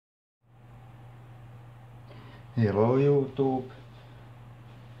Hello YouTube,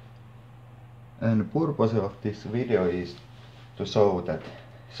 and the purpose of this video is to show that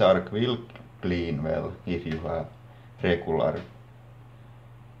shark will clean well if you have regular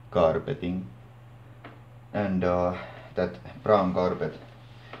carpeting, and that brown carpet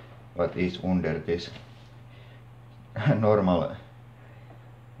what is under this normal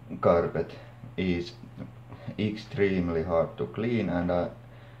carpet is extremely hard to clean, and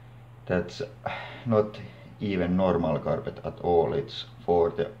that's not even normal carpet at all. It's for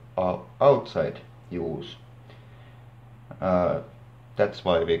the outside use. That's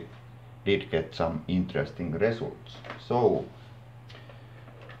why we did get some interesting results. So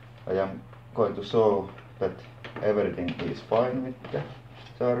I am going to show that everything is fine with the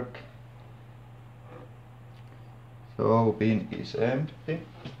shark. So bin is empty.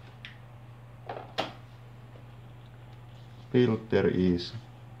 Filter is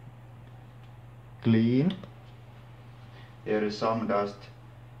clean. There is some dust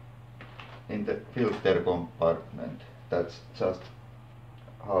in the filter compartment. That's just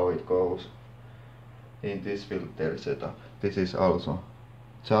how it goes in this filter setup. This is also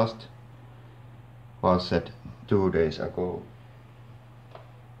just washed 2 days ago.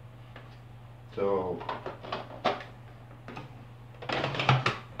 So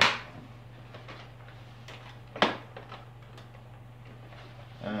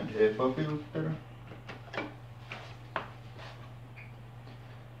and HEPA filter.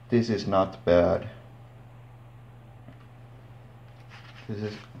 This is not bad. This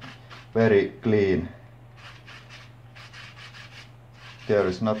is very clean. There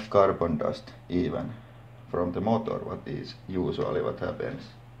is not carbon dust even from the motor, what is usually what happens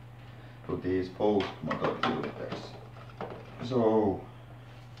to these post motor filters. So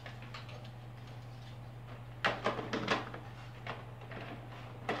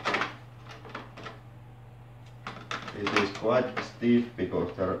it is quite stiff because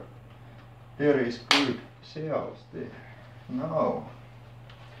there is good shells there. Now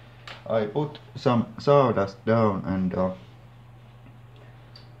I put some sawdust down and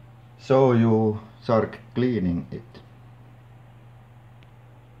show you shark cleaning it.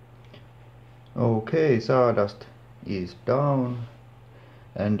 Okay, sawdust is down,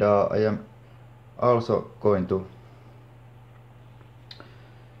 and I am also going to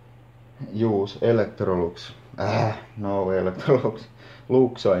use Electrolux. No Electrolux,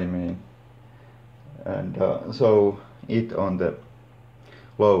 Lux I mean, and so it on the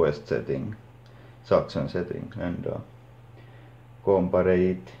lowest setting, suction setting, and compare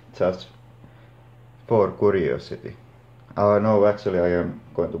it just for curiosity. No, actually I am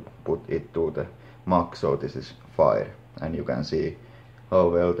going to put it to the max, so this is fire, and you can see how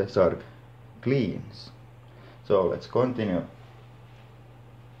well the shark cleans. So let's continue.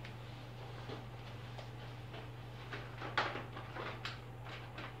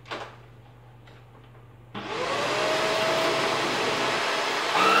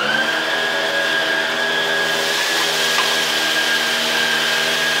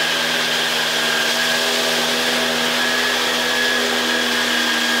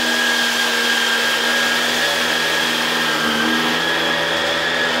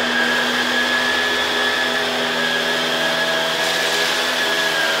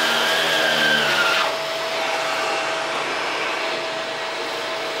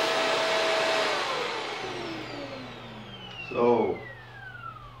 So,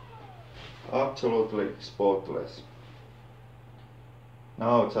 absolutely spotless.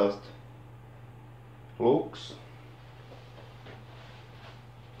 Now just looks.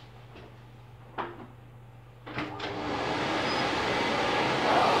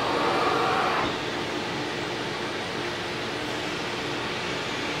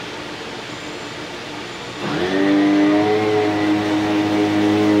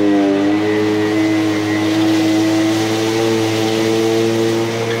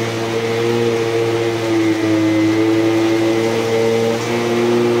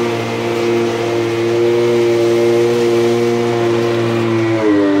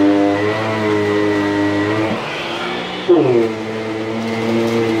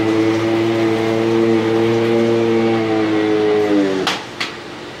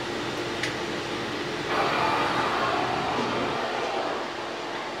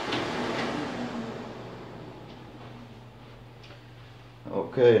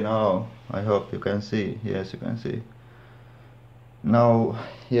 Okay, now I hope you can see. Yes, you can see. Now,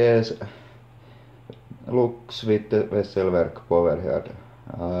 yes, looks with the Vesselwerk powerhead.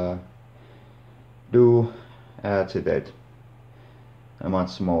 Do agitate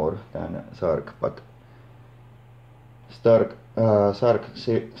much more than shark, but shark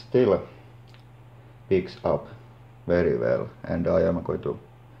still picks up very well, and I am going to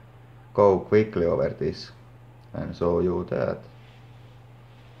go quickly over this and show you that.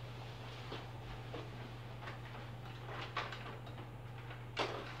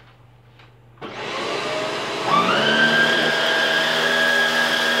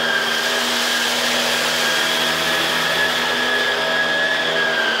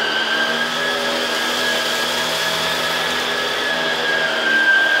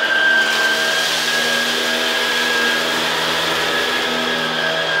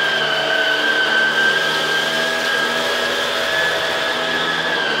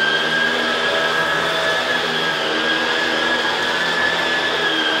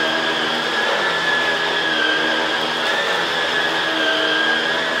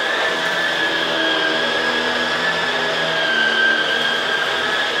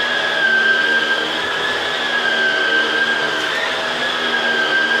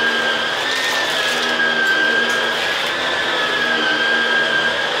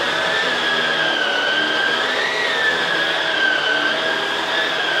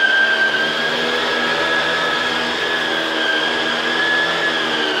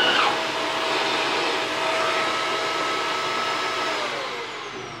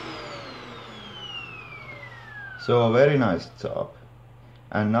 So very nice job.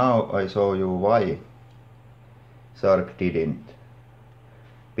 And now I show you why Shark didn't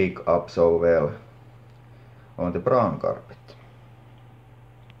pick up so well on the brown carpet.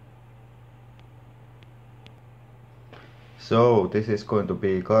 So this is going to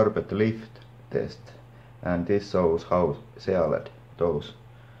be carpet lift test, and this shows how sealed those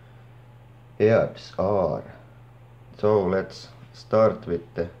heads are. So let's start with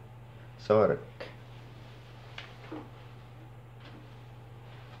the Shark.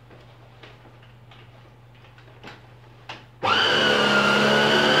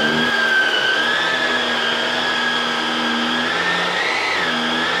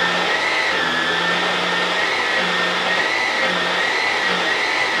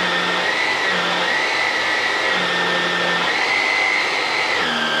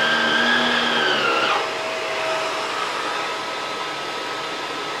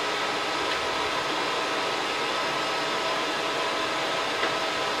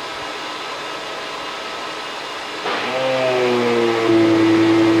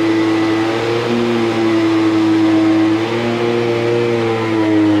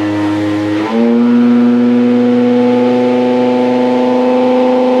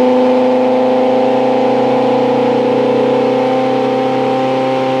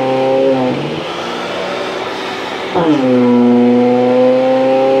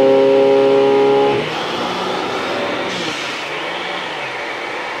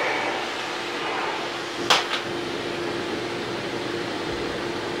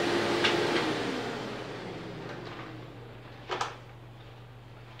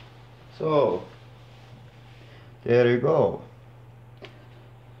 So there you go.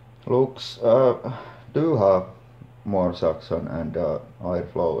 Looks do have more suction and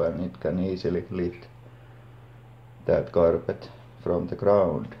airflow, and it can easily lift that carpet from the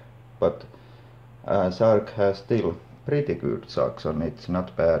ground. But Shark has still pretty good suction. It's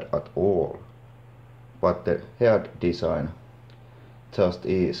not bad at all. But the head design just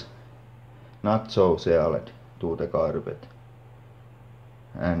is not so sealed to the carpet,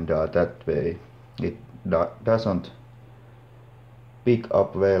 and that way it doesn't pick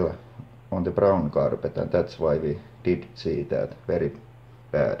up well on the brown carpet, and that's why we did see that very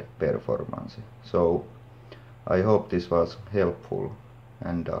bad performance. So I hope this was helpful,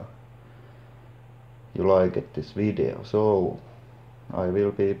 and you liked this video. So I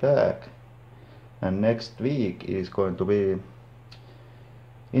will be back, and next week is going to be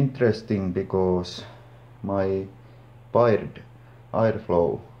interesting because my paired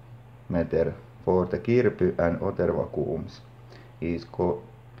airflow meter for the Kirby and Otter vacuums is going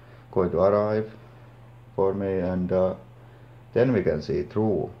to arrive for me, and then we can see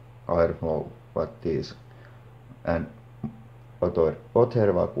through airflow what is and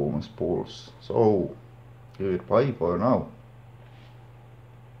Otter vacuums pulse. So goodbye for now.